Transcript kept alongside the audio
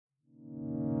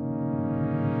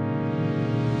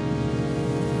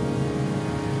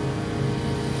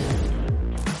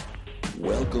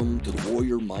Welcome to the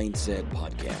Warrior Mindset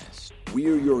Podcast. We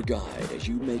are your guide as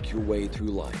you make your way through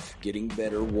life, getting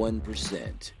better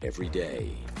 1% every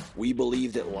day. We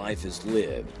believe that life is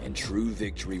lived and true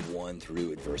victory won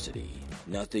through adversity.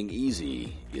 Nothing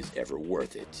easy is ever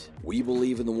worth it. We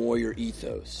believe in the warrior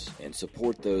ethos and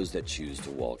support those that choose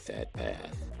to walk that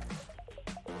path.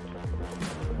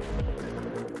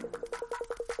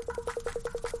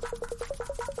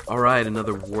 All right,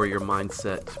 another Warrior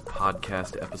Mindset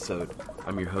podcast episode.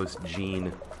 I'm your host,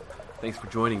 Gene. Thanks for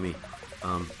joining me.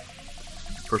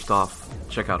 First off,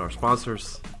 check out our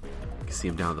sponsors. You can see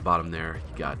them down at the bottom there.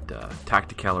 You got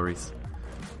Tacticalories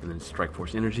and then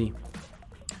Strikeforce Energy.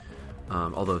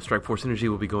 Although Strikeforce Energy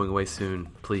will be going away soon,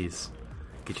 please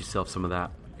get yourself some of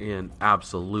that and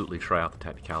absolutely try out the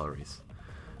Tacticalories.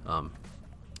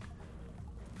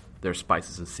 Their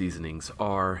spices and seasonings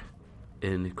are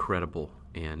incredible,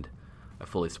 and I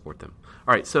fully support them.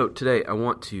 All right, so today I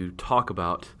want to talk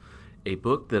about a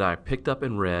book that I picked up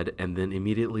and read and then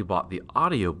immediately bought the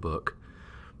audiobook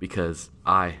because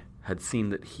I had seen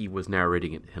that he was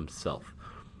narrating it himself,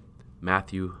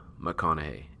 Matthew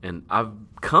McConaughey. And I've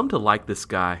come to like this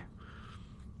guy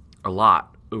a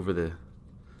lot over the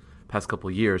past couple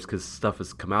of years because stuff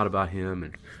has come out about him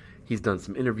and he's done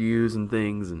some interviews and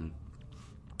things, and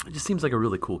it just seems like a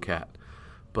really cool cat.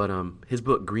 But his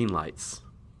book, Green Lights,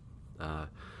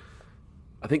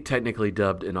 I think technically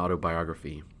dubbed an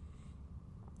autobiography,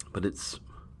 but it's,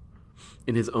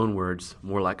 in his own words,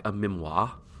 more like a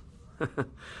memoir.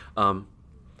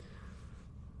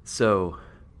 So,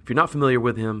 if you're not familiar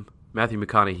with him, Matthew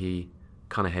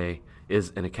McConaughey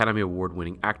is an Academy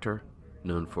Award-winning actor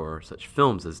known for such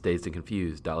films as Dazed and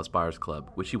Confused, Dallas Buyers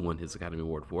Club, which he won his Academy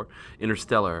Award for,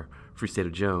 Interstellar, Free State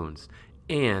of Jones,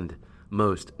 and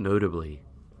most notably,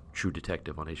 True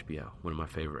Detective on HBO, one of my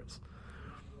favorites.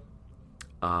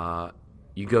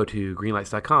 You go to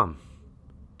greenlights.com,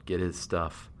 get his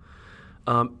stuff.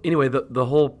 Anyway, the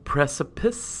whole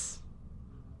precipice,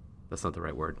 that's not the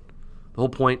right word. The whole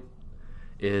point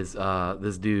is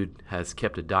this dude has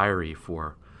kept a diary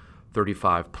for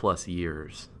 35 plus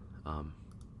years,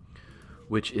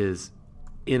 which is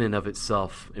in and of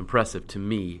itself impressive to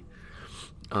me,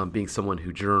 being someone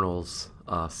who journals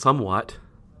somewhat.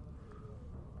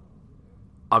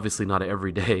 Obviously not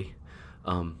every day,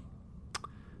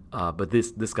 but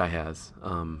this guy has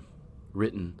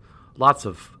written lots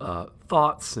of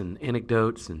thoughts and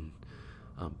anecdotes and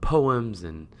poems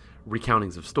and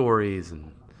recountings of stories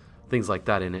and things like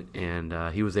that in it, and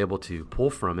he was able to pull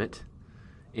from it,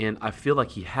 and I feel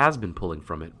like he has been pulling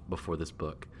from it before this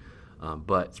book,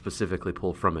 but specifically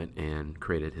pulled from it and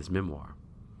created his memoir.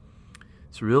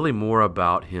 It's really more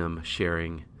about him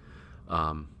sharing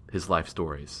his life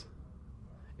stories.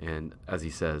 And as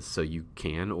he says, so you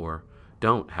can or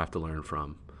don't have to learn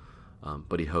from,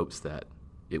 but he hopes that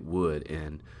it would.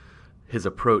 And his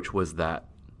approach was that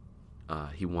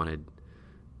he wanted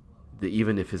that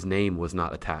even if his name was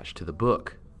not attached to the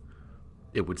book,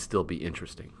 it would still be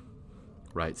interesting,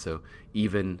 right? So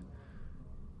even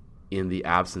in the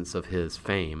absence of his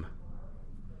fame,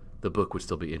 the book would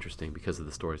still be interesting because of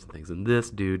the stories and things. And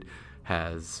this dude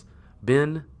has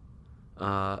been,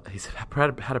 he's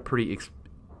had a pretty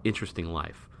interesting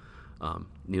life.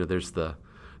 There's the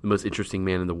most interesting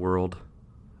man in the world.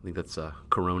 I think that's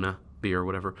Corona beer or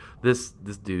whatever. This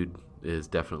dude is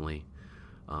definitely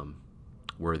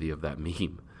worthy of that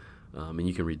meme. And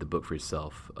you can read the book for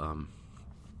yourself.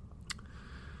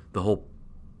 The whole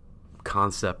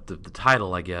concept of the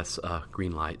title, I guess,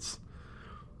 Green Lights.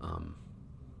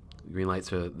 Green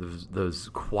lights are those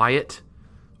quiet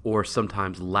or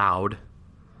sometimes loud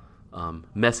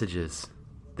messages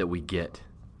that we get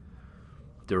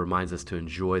that reminds us to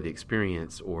enjoy the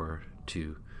experience or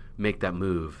to make that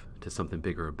move to something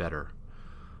bigger or better.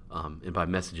 And by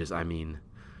messages, I mean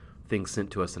things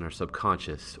sent to us in our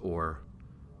subconscious or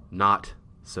not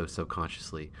so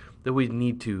subconsciously that we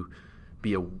need to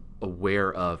be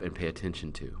aware of and pay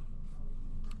attention to.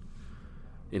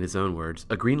 In his own words,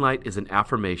 a green light is an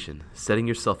affirmation setting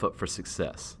yourself up for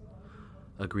success.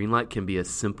 A green light can be as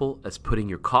simple as putting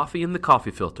your coffee in the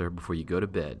coffee filter before you go to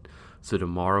bed. So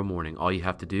tomorrow morning, all you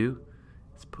have to do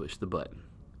is push the button.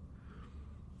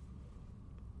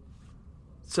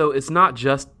 So it's not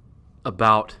just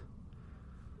about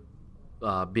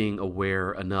being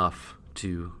aware enough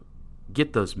to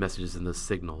get those messages and those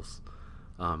signals.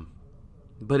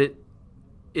 But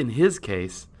in his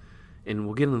case, and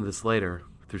we'll get into this later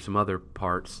through some other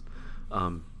parts,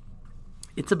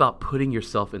 it's about putting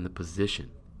yourself in the position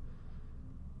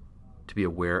to be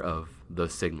aware of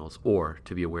those signals or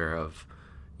to be aware of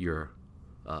your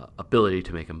ability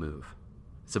to make a move.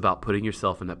 It's about putting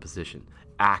yourself in that position,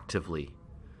 actively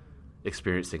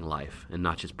experiencing life and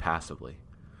not just passively.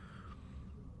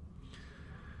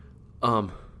 I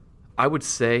would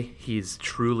say he's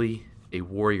truly a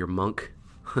warrior monk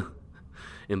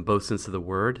in both sense of the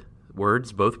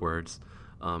both words.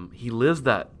 He lives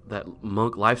that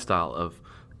monk lifestyle of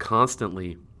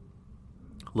constantly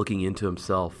looking into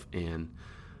himself and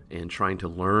trying to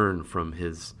learn from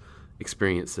his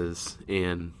experiences,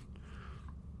 and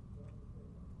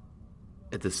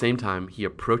at the same time he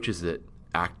approaches it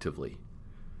actively.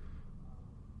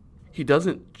 He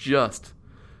doesn't just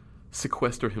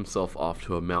sequester himself off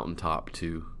to a mountaintop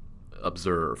to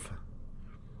observe.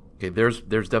 Okay, there's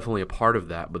definitely a part of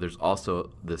that, but there's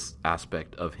also this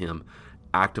aspect of him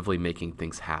actively making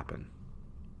things happen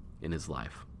in his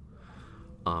life.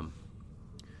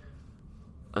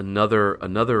 Another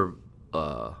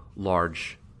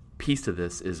large piece to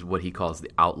this is what he calls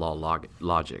the outlaw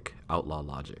logic.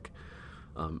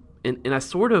 And I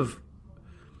sort of,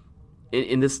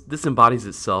 and this embodies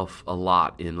itself a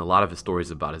lot in a lot of his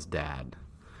stories about his dad.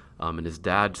 And his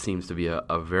dad seems to be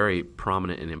a very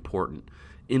prominent and important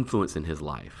influence in his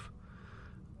life.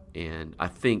 And I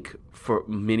think for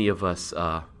many of us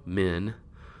men,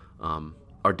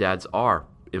 our dads are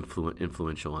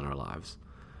influential in our lives,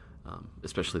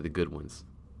 especially the good ones.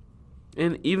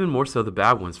 And even more so the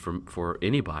bad ones for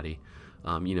anybody.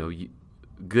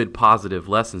 Good positive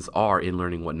lessons are in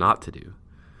learning what not to do.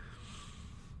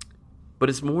 But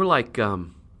it's more like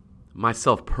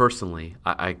myself personally,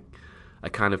 I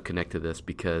kind of connect to this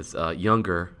because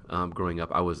younger, growing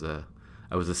up, I was a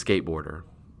skateboarder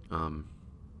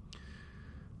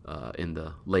in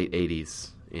the late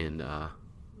 80s and a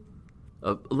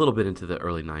little bit into the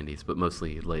early 90s, but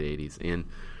mostly late 80s. And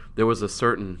there was a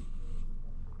certain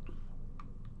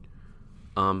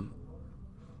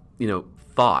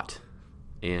thought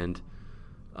and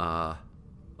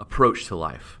approach to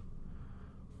life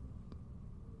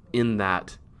in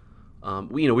that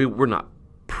we're not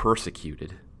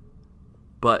persecuted,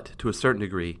 but to a certain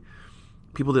degree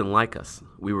people didn't like us.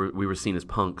 We were seen as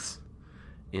punks,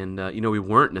 and we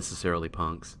weren't necessarily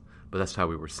punks, but that's how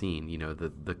we were seen.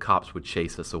 The cops would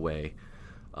chase us away,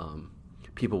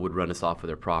 people would run us off of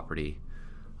their property,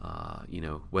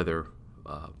 whether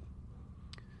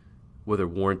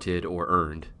warranted or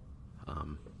earned.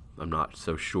 I'm not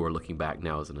so sure looking back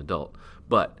now as an adult,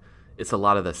 but it's a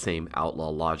lot of the same outlaw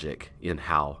logic in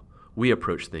how we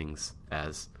approach things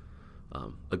as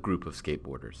a group of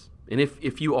skateboarders. And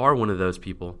if you are one of those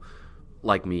people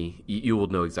like me, you will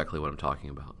know exactly what I'm talking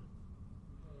about.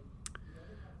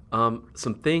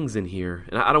 Some things in here,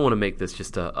 and I don't want to make this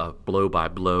just a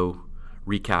blow-by-blow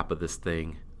recap of this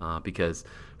thing, because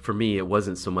for me it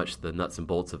wasn't so much the nuts and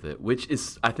bolts of it, which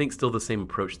is, I think, still the same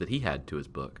approach that he had to his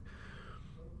book.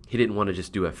 He didn't want to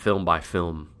just do a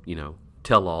film-by-film,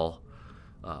 tell-all.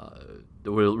 It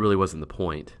really wasn't the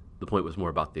point. The point was more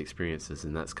about the experiences,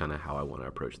 and that's kind of how I want to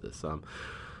approach this.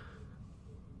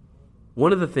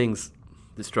 One of the things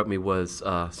that struck me was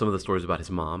some of the stories about his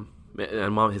mom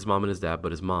and his dad,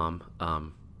 but his mom.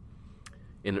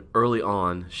 And early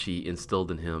on, she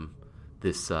instilled in him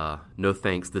this "no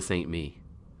thanks, this ain't me"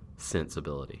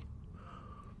 sensibility,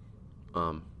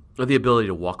 or the ability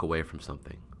to walk away from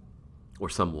something or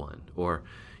someone, or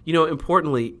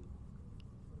importantly,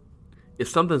 if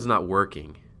something's not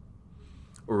working,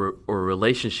 or a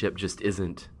relationship just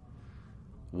isn't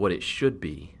what it should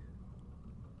be,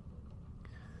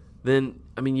 then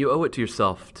you owe it to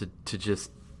yourself to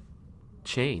just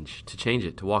change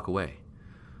it, to walk away.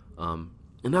 And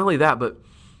not only that, but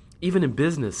even in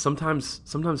business, sometimes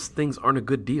things aren't a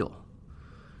good deal,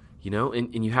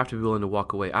 and you have to be willing to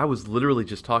walk away. I was literally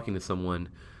just talking to someone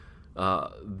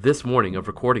this morning of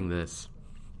recording this,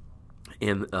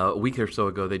 and a week or so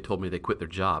ago they told me they quit their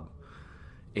job,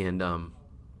 and they're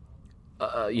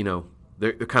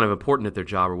kind of important at their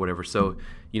job or whatever. So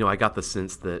I got the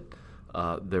sense that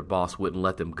their boss wouldn't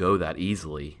let them go that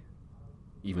easily,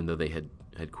 even though they had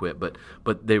quit. But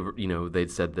they were, they'd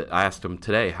said that. I asked them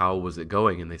today, how was it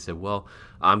going, and they said, well,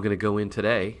 I'm going to go in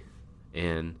today,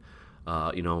 and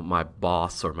my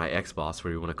boss or my ex-boss,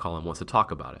 whatever you want to call him, wants to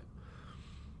talk about it.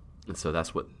 And so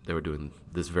that's what they were doing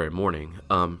this very morning.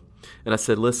 And I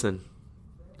said, listen,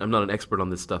 I'm not an expert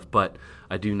on this stuff, but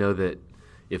I do know that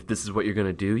if this is what you're going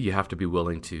to do, you have to be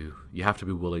willing to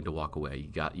walk away.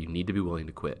 You need to be willing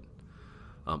to quit.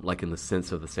 Like in the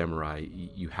sense of the samurai,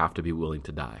 you have to be willing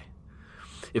to die.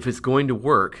 If it's going to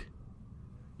work,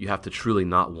 you have to truly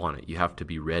not want it. You have to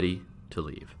be ready to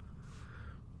leave.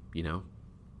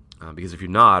 Because if you're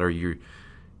not, or you're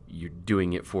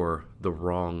doing it for the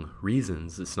wrong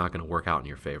reasons, it's not going to work out in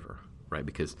your favor. right?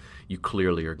 Because you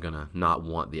clearly are going to not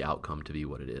want the outcome to be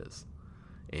what it is,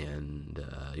 and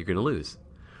you're going to lose.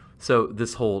 So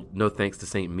this whole no thanks to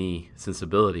Saint Me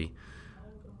sensibility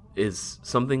is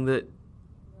something that,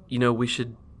 we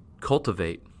should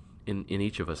cultivate in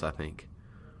each of us, I think.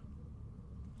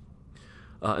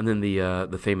 And then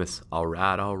the famous "all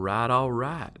right, all right, all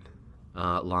right"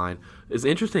 line is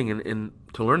interesting, and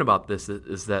to learn about this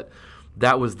is that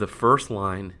was the first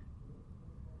line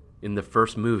in the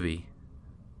first movie,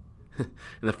 and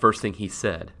the first thing he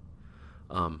said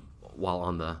while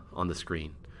on the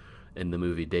screen in the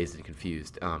movie Dazed and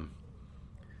Confused. And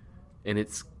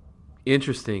it's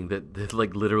interesting that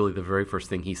like literally the very first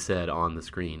thing he said on the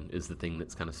screen is the thing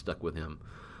that's kind of stuck with him.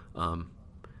 And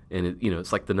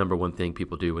it's like the number one thing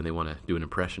people do when they want to do an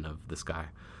impression of this guy.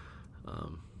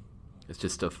 It's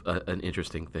just an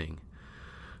interesting thing.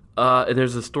 And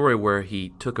there's a story where he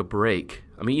took a break.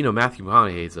 I mean, Matthew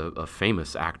McConaughey is a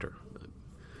famous actor, a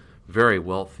very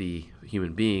wealthy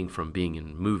human being from being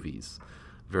in movies,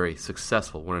 very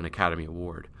successful, won an Academy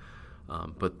Award.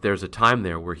 But there's a time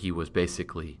there where he was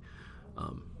basically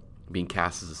being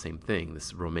cast as the same thing,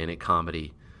 this romantic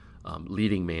comedy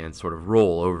leading man sort of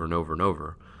role over and over and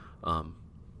over.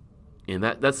 And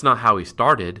that's not how he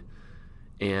started,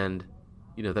 and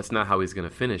that's not how he's going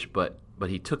to finish. But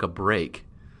he took a break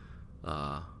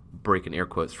in air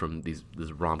quotes from this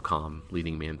rom-com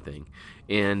leading man thing,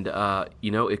 and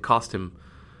it cost him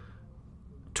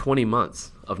 20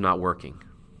 months of not working,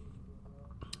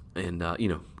 and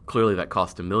clearly that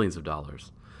cost him millions of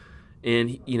dollars.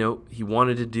 And he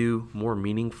wanted to do more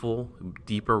meaningful,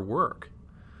 deeper work.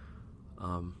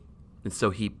 And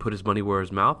so he put his money where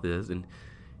his mouth is, and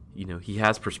he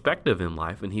has perspective in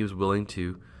life, and he was willing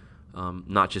to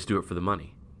not just do it for the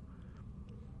money.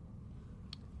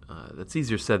 That's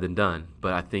easier said than done,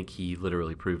 but I think he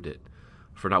literally proved it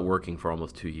for not working for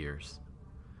almost 2 years.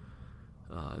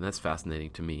 And that's fascinating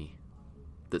to me,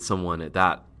 that someone at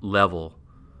that level,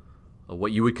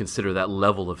 what you would consider that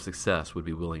level of success, would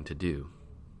be willing to do.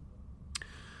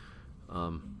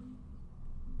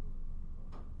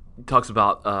 He talks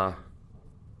about,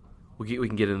 we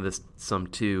can get into this some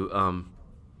too.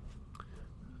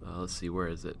 Let's see, where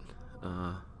is it?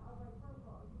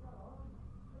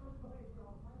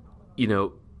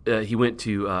 He went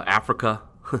to Africa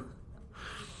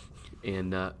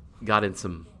and got in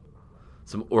some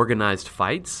organized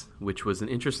fights, which was an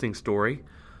interesting story.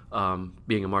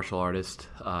 Being a martial artist,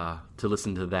 to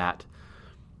listen to that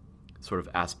sort of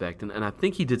aspect, and I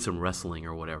think he did some wrestling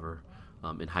or whatever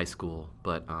in high school,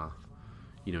 but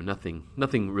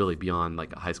nothing really beyond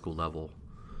like a high school level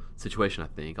situation, I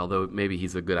think. Although maybe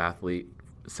he's a good athlete,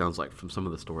 it sounds like from some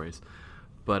of the stories.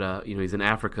 But he's in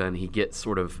Africa, and he gets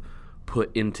sort of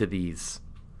put into these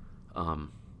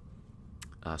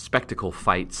spectacle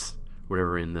fights,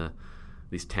 whatever, in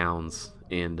these towns,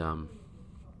 and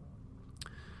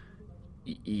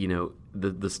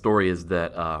the story is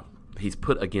that he's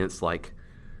put against like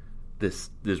this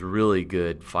really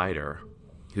good fighter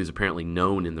who's apparently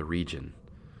known in the region,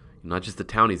 not just the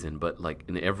town he's in, but like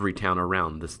in every town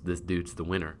around. This dude's the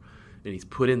winner, and he's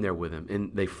put in there with him,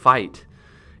 and they fight,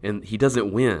 and he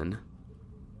doesn't win.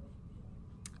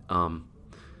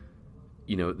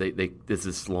 There's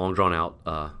this long drawn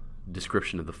out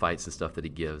description of the fights and stuff that he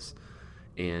gives,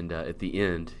 and at the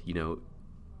end,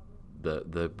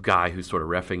 the guy who's sort of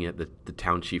reffing it, the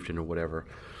town chieftain or whatever,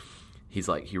 he's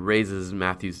like, he raises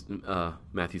Matthew's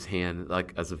hand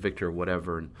like as a victor or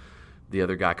whatever, and the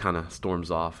other guy kind of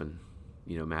storms off, and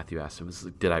Matthew asks him,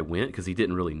 "Did I win?" Because he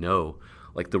didn't really know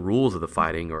like the rules of the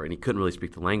fighting, and he couldn't really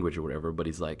speak the language or whatever. But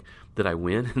he's like, "Did I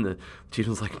win?" And the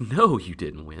chieftain's like, "No, you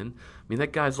didn't win. I mean,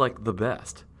 that guy's like the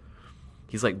best."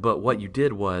 He's like, "But what you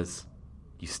did was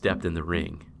you stepped in the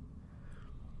ring.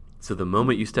 So the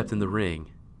moment you stepped in the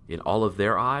ring, in all of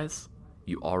their eyes,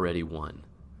 you already won.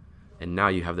 And now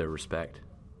you have their respect."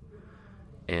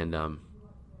 And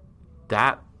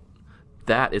that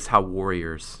is how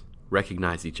warriors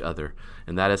recognize each other,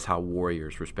 and that is how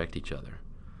warriors respect each other.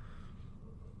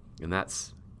 And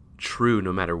that's true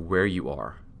no matter where you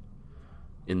are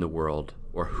in the world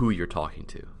or who you're talking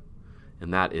to.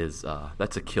 And that's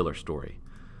a killer story.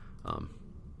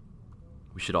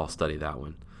 We should all study that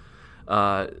one.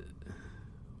 But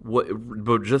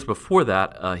just before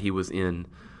that, he was in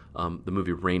the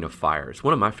movie Reign of Fire. It's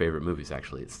one of my favorite movies,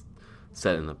 actually. It's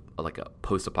set in a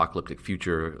post-apocalyptic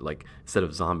future. Like, instead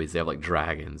of zombies, they have like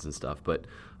dragons and stuff. But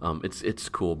it's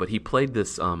cool. But he played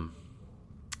this.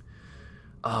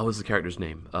 What was the character's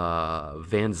name?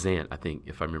 Van Zant, I think,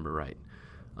 if I remember right.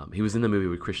 He was in the movie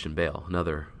with Christian Bale,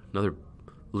 another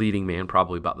leading man,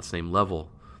 probably about the same level.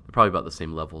 They're probably about the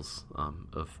same levels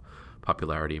of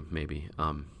popularity, maybe.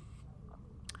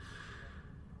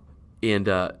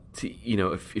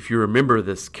 If you remember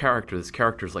this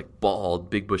character's like bald,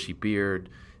 big bushy beard.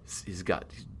 He's got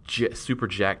super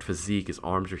jacked physique. His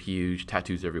arms are huge,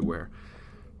 tattoos everywhere.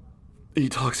 He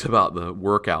talks about the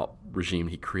workout regime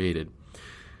he created,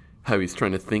 how he's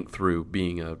trying to think through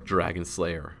being a dragon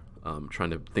slayer,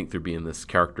 trying to think through being this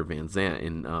character Van Zant,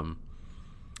 and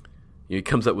he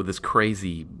comes up with this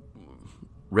crazy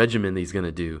regimen that he's going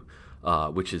to do,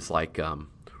 which is like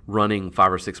running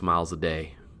 5 or 6 miles a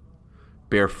day,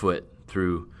 barefoot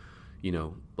through,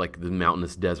 like the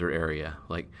mountainous desert area.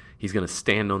 Like he's going to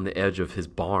stand on the edge of his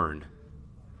barn,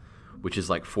 which is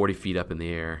like 40 feet up in the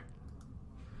air.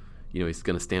 He's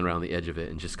going to stand around the edge of it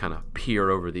and just kind of peer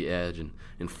over the edge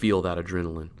and feel that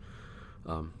adrenaline.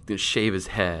 Going to shave his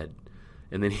head,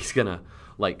 and then he's going to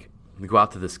like go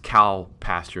out to this cow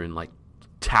pasture and like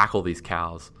tackle these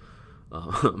cows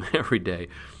every day.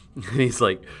 And he's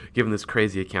like giving this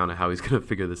crazy account of how he's going to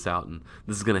figure this out, and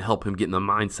this is going to help him get in the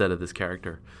mindset of this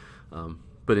character.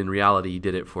 But in reality, he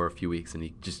did it for a few weeks, and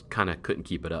he just kind of couldn't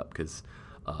keep it up because,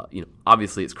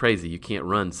 obviously it's crazy. You can't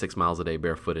run 6 miles a day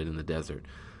barefooted in the desert.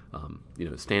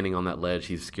 Standing on that ledge,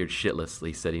 he's scared shitless.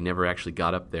 He said he never actually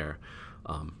got up there.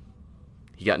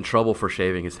 He got in trouble for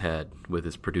shaving his head with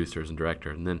his producers and director,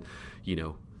 and then,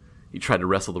 he tried to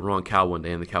wrestle the wrong cow one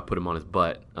day, and the cow put him on his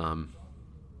butt.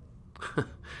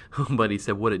 But he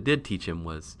said what it did teach him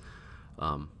was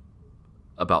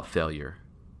about failure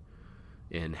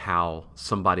and how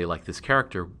somebody like this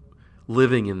character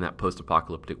living in that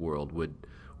post-apocalyptic world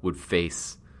would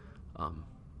face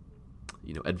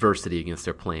adversity against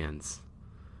their plans,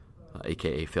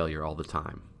 aka failure all the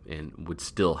time, and would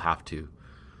still have to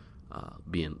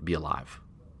be alive.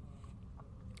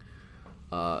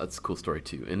 That's a cool story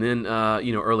too. And then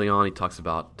early on he talks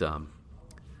about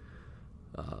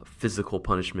physical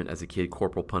punishment as a kid,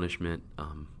 corporal punishment.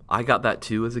 I got that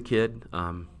too as a kid.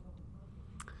 I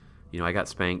got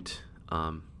spanked.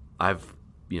 I've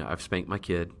spanked my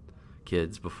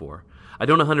kids before. I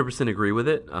don't 100% agree with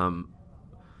it.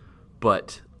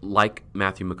 But like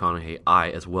Matthew McConaughey,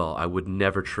 I would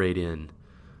never trade in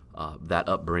that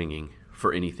upbringing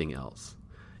for anything else.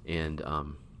 And,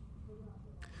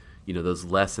 those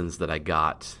lessons that I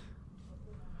got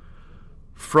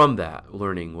from that,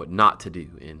 learning what not to do,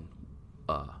 and,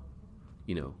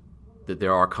 that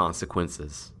there are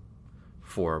consequences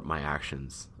for my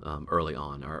actions early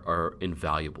on are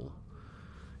invaluable.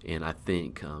 And I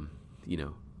think,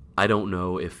 I don't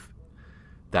know if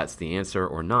that's the answer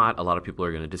or not. A lot of people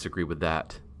are going to disagree with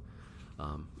that.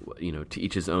 To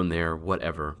each his own there,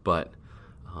 whatever. But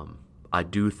I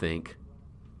do think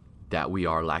that we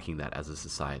are lacking that as a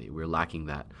society. We're lacking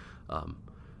that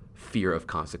fear of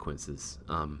consequences,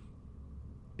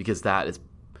 because that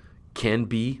can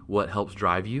be what helps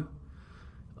drive you,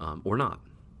 or not.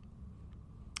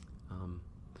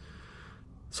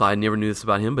 So I never knew this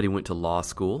about him, but he went to law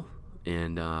school,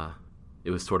 and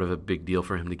it was sort of a big deal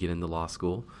for him to get into law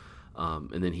school.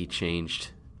 And then he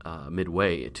changed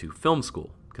midway to film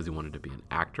school because he wanted to be an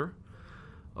actor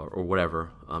or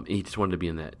whatever. He just wanted to be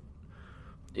in that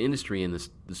industry. And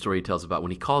the story he tells about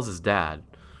when he calls his dad,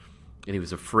 and he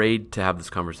was afraid to have this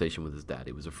conversation with his dad.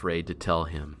 He was afraid to tell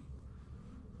him,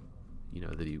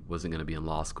 that he wasn't going to be in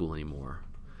law school anymore.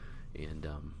 And,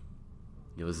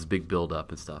 it was this big build-up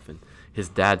and stuff. And his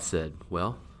dad said,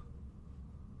 well,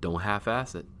 don't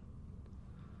half-ass it.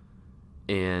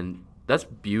 And that's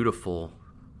beautiful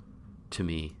to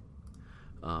me.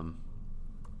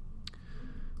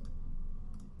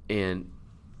 And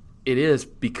it is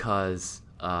because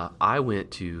I'm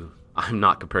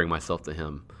not comparing myself to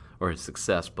him or his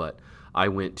success, but I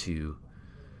went to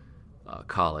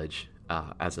college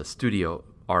as a studio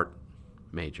art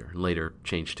major and later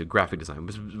changed to graphic design. It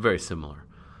was very similar.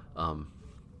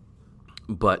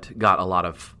 But got a lot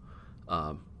of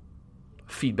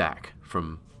feedback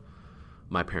from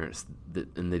my parents,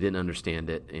 and they didn't understand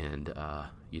it, and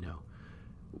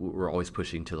we're always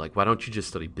pushing to like, why don't you just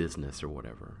study business or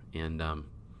whatever? And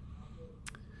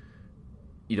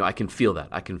I can feel that.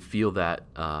 I can feel that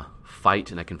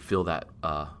fight, and I can feel that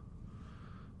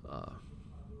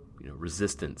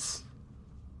resistance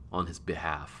on his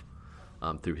behalf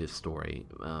through his story.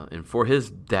 And for his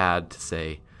dad to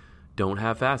say, "Don't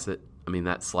half-ass it," I mean,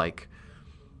 that's like,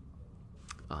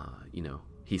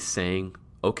 he's saying,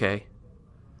 "Okay,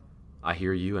 I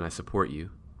hear you and I support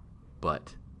you,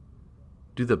 but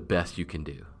do the best you can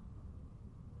do.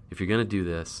 If you're going to do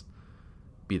this,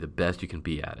 be the best you can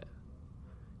be at it.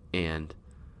 And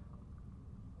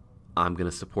I'm going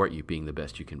to support you being the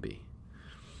best you can be."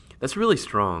 That's really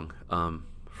strong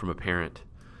from a parent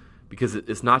Because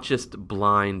it's not just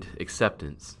blind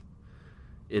acceptance.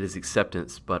 It is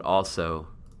acceptance, but also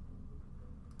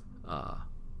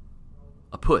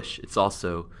a push. It's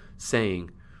also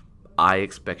saying, I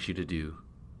expect you to do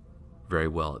very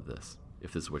well at this,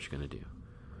 if this is what you're going to do.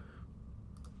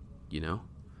 You know?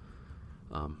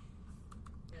 I'm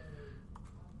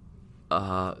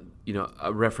going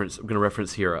to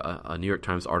reference here a New York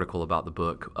Times article about the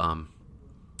book.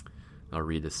 I'll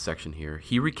read this section here.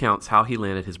 He recounts how he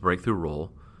landed his breakthrough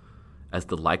role as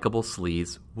the likable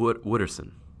sleaze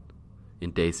Wooderson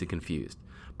in Dazed and Confused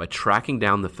by tracking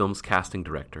down the film's casting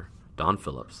director, Don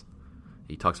Phillips.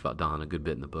 He talks about Don a good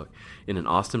bit in the book, in an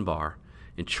Austin bar,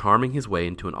 and charming his way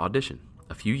into an audition.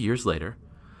 A few years later,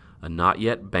 a not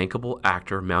yet bankable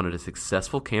actor mounted a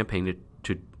successful campaign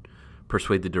to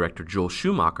persuade the director Joel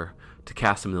Schumacher to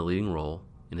cast him in the leading role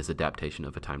in his adaptation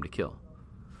of A Time to Kill.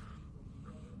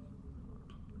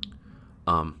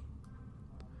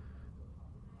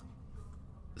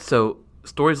 So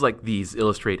stories like these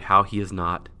illustrate how he is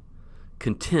not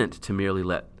content to merely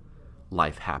let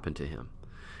life happen to him.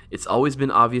 It's always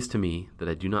been obvious to me that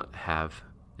I do not have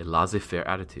a laissez-faire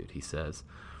attitude, he says.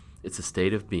 It's a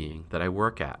state of being that I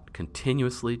work at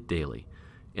continuously, daily,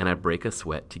 and I break a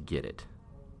sweat to get it.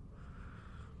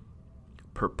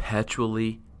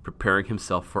 Perpetually preparing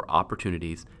himself for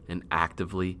opportunities and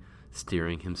actively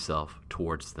steering himself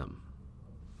towards them.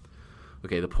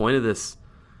 Okay, the point of this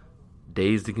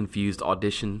Dazed and Confused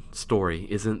audition story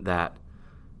isn't that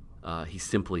he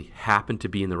simply happened to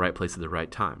be in the right place at the right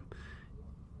time.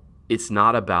 It's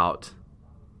not about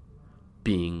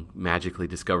being magically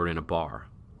discovered in a bar.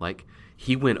 Like,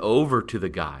 he went over to the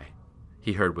guy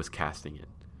he heard was casting it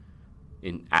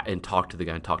and talked to the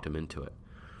guy and talked him into it.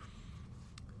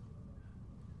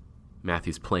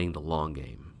 Matthew's playing the long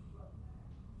game.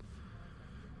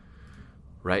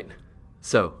 Right?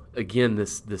 So, again,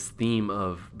 this theme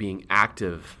of being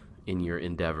active in your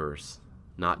endeavors,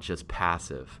 not just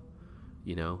passive.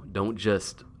 You know, don't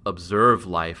just observe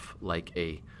life like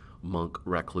a monk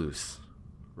recluse,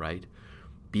 right?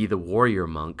 Be the warrior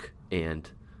monk and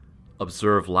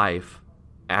observe life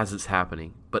as it's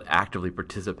happening, but actively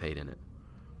participate in it,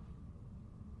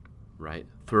 right?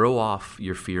 Throw off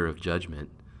your fear of judgment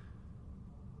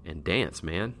and dance,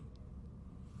 man.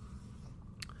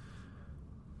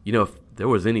 You know, if there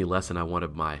was any lesson I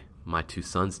wanted my two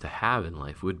sons to have in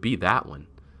life, it would be that one.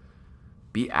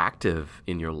 Be active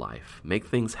in your life. Make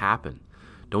things happen.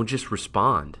 Don't just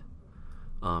respond.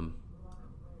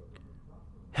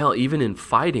 Hell, even in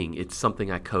fighting, it's something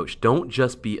I coach. Don't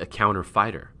just be a counter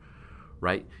fighter,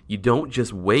 right? You don't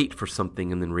just wait for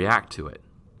something and then react to it.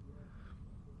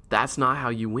 That's not how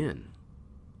you win.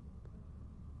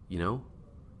 You know?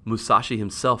 Musashi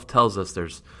himself tells us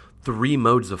there's 3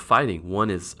 modes of fighting. One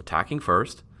is attacking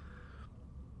first,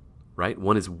 right?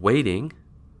 One is waiting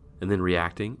and then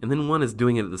reacting, and then one is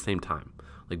doing it at the same time,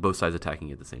 like both sides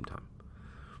attacking at the same time,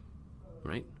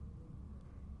 right?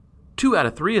 2 out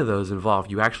of 3 of those involve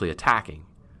you actually attacking.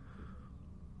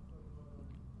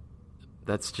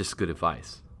 That's just good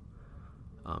advice.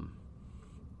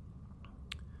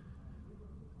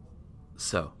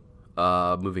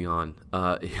 Moving on.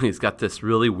 He's got this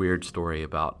really weird story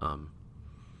about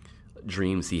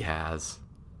dreams he has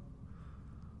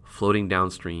floating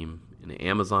downstream in the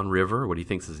Amazon River, what he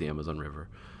thinks is the Amazon River,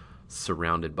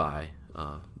 surrounded by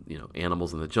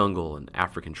animals in the jungle and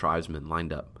African tribesmen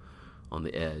lined up on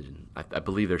the edge. And I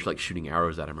believe they're like shooting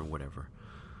arrows at him or whatever.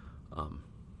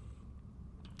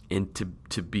 And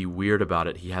to be weird about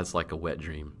it, he has like a wet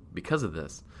dream because of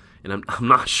this. And I'm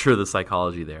not sure the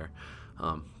psychology there.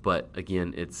 But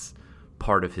again, it's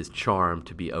part of his charm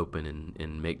to be open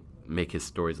and make his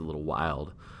stories a little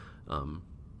wild.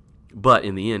 But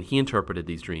in the end, he interpreted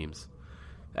these dreams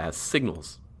as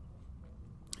signals.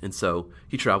 And so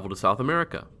he traveled to South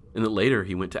America. And then later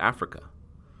he went to Africa,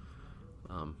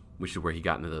 which is where he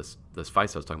got into those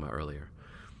fights I was talking about earlier.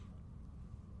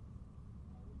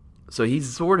 So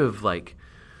he's sort of like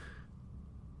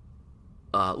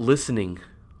listening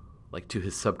like to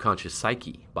his subconscious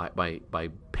psyche by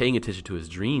paying attention to his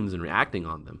dreams and reacting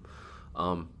on them.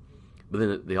 But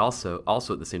then they also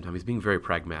at the same time, he's being very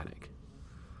pragmatic.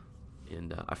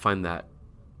 And I find that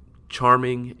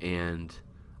charming, and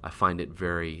I find it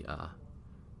very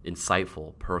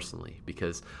insightful personally,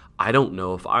 because I don't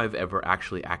know if I've ever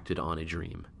actually acted on a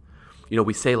dream. You know,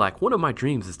 we say like, one of my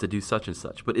dreams is to do such and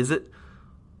such, but is it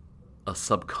a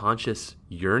subconscious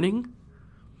yearning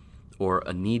or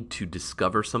a need to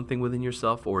discover something within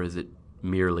yourself, or is it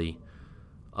merely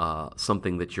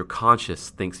something that your conscious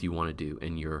thinks you want to do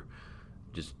and you're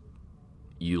just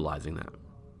utilizing that?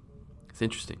 It's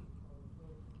interesting.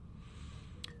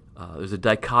 There's a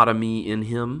dichotomy in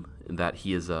him in that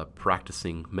he is a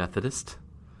practicing Methodist,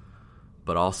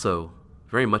 but also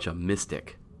very much a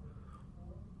mystic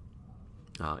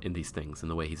in these things, in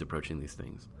the way he's approaching these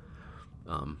things.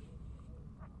 And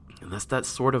that's that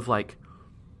sort of like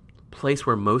place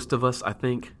where most of us, I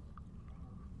think,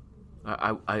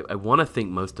 I want to think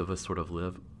most of us sort of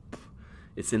live.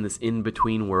 It's in this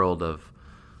in-between world of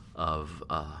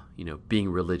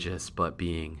being religious, but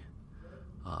being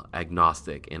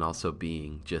agnostic, and also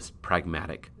being just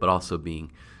pragmatic, but also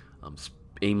being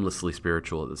aimlessly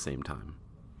spiritual at the same time.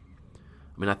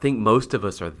 I mean, I think most of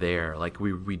us are there. Like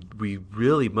we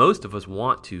really, most of us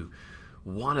want to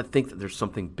think that there's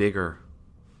something bigger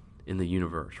in the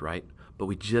universe, right? But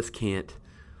we just can't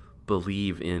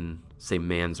believe in, say,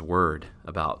 man's word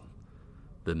about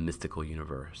the mystical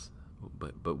universe.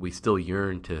 But we still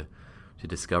yearn to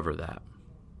discover that.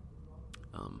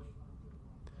 And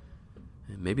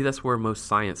maybe that's where most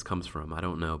science comes from. I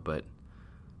don't know, but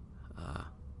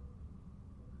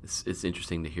it's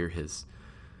interesting to hear his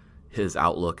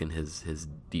outlook and his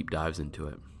deep dives into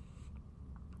it.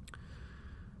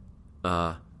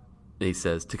 He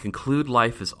says, to conclude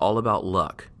life is all about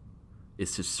luck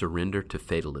is to surrender to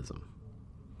fatalism.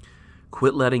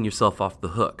 Quit letting yourself off the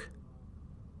hook.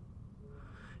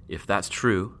 If that's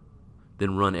true,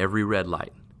 then run every red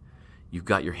light. You've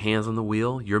got your hands on the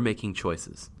wheel. You're making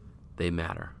choices. They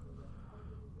matter.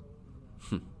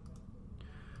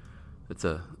 It's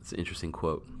an interesting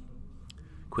quote.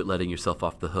 Quit letting yourself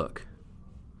off the hook.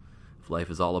 If life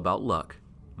is all about luck,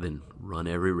 then run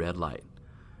every red light.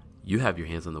 You have your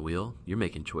hands on the wheel. You're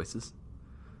making choices.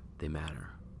 They matter.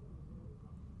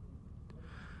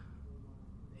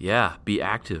 Yeah, be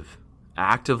active.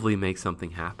 Actively make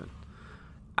something happen.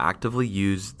 Actively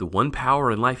use the one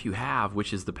power in life you have,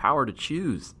 which is the power to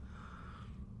choose.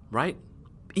 Right?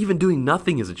 Even doing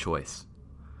nothing is a choice.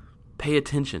 Pay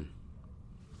attention.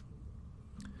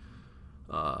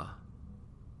 So I'm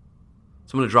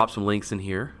going to drop some links in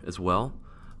here as well.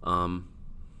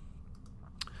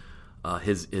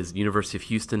 His University of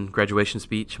Houston graduation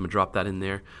speech. I'm gonna drop that in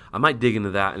there. I might dig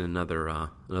into that in another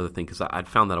thing, because I'd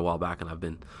found that a while back, and I've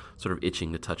been sort of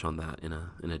itching to touch on that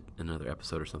in another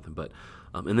episode or something. But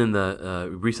and then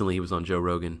recently he was on Joe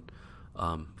Rogan,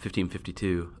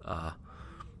 1552.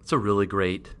 It's a really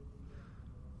great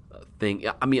thing.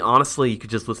 I mean, honestly, you could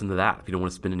just listen to that if you don't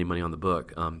want to spend any money on the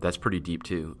book. That's pretty deep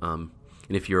too.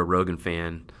 And if you're a Rogan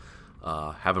fan,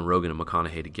 having Rogan and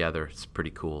McConaughey together, it's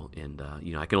pretty cool. And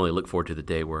I can only look forward to the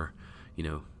day where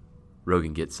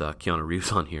Rogan gets Keanu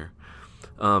Reeves on here.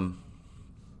 But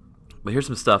here's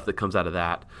some stuff that comes out of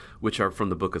that, which are from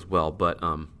the book as well. But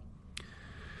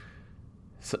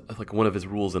so, like, one of his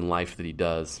rules in life that he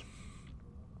does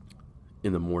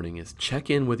in the morning is check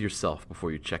in with yourself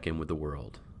before you check in with the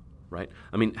world. Right?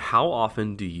 I mean, how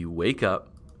often do you wake up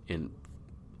and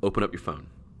open up your phone?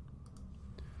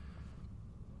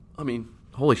 I mean,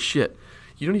 holy shit.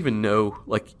 You don't even know,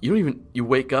 you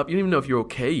wake up, you don't even know if you're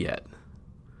okay yet.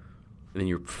 And then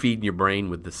you're feeding your brain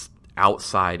with this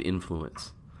outside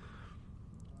influence.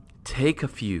 Take a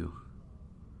few.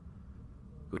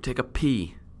 Go take a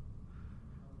pee.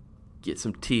 Get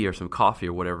some tea or some coffee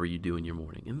or whatever you do in your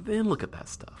morning. And then look at that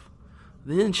stuff.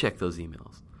 Then check those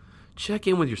emails. Check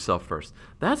in with yourself first.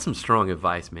 That's some strong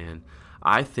advice, man.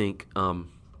 I think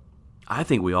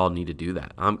we all need to do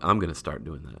that. I'm going to start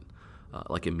doing that.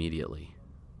 Immediately.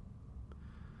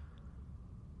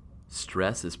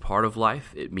 Stress is part of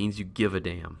life. It means you give a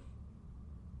damn.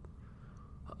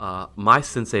 My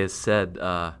sensei has said,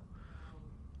 I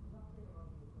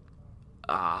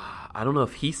don't know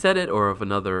if he said it or if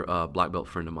another black belt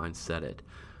friend of mine said it,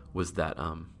 was that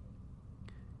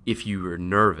if you are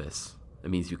nervous, it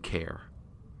means you care.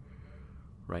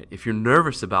 Right? If you're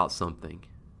nervous about something,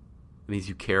 it means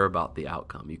you care about the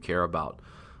outcome. You care about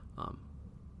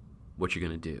what you're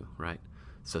going to do, right?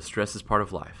 So stress is part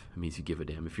of life. It means you give a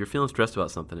damn. If you're feeling stressed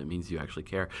about something, it means you actually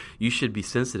care. You should be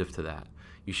sensitive to that.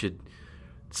 You should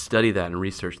study that and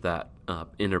research that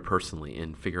interpersonally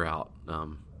and figure out,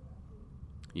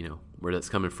 where that's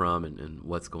coming from and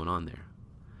what's going on there.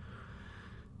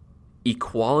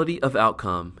 Equality of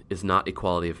outcome is not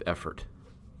equality of effort.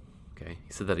 Okay,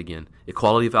 he said that again.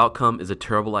 Equality of outcome is a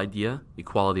terrible idea.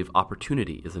 Equality of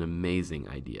opportunity is an amazing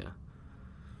idea.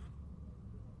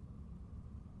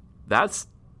 That's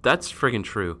friggin'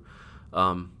 true.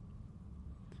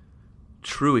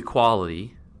 True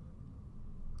equality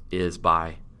is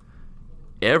by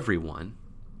everyone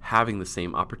having the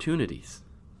same opportunities.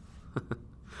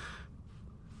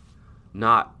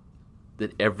 Not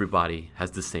that everybody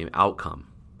has the same outcome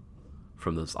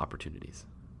from those opportunities,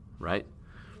 right?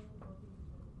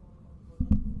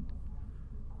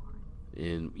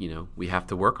 And, we have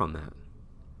to work on that.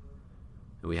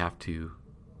 And we have to,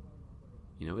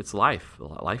 it's life.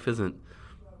 Life isn't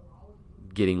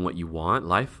getting what you want.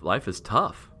 Life is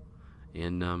tough.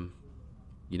 And,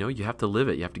 you have to live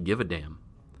it. You have to give a damn.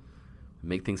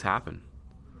 Make things happen.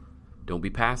 Don't be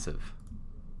passive.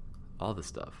 All this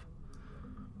stuff.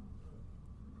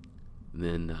 And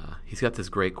then he's got this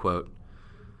great quote,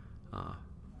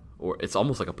 or it's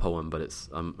almost like a poem, but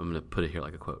I'm going to put it here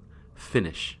like a quote.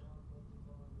 Finish.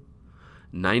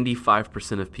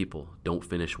 95% of people don't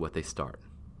finish what they start.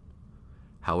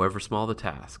 However small the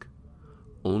task,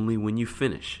 only when you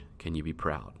finish can you be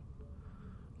proud.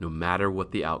 No matter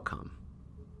what the outcome,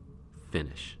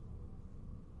 finish.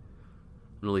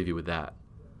 I'm going to leave you with that.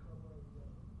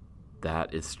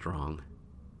 That is strong.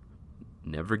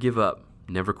 Never give up.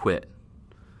 Never quit.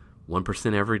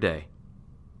 1% every day.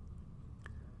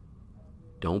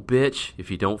 Don't bitch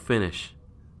if you don't finish.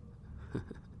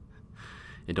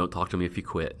 And don't talk to me if you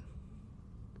quit.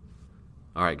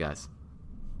 All right, guys.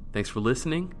 Thanks for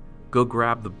listening. Go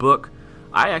grab the book.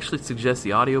 I actually suggest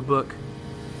the audiobook.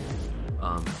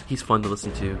 He's fun to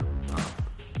listen to.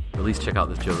 At least check out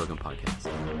this Joe Rogan podcast.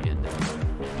 And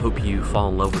hope you fall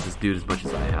in love with this dude as much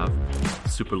as I have.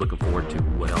 Super looking forward to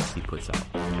what else he puts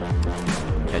out.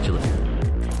 Catch you later.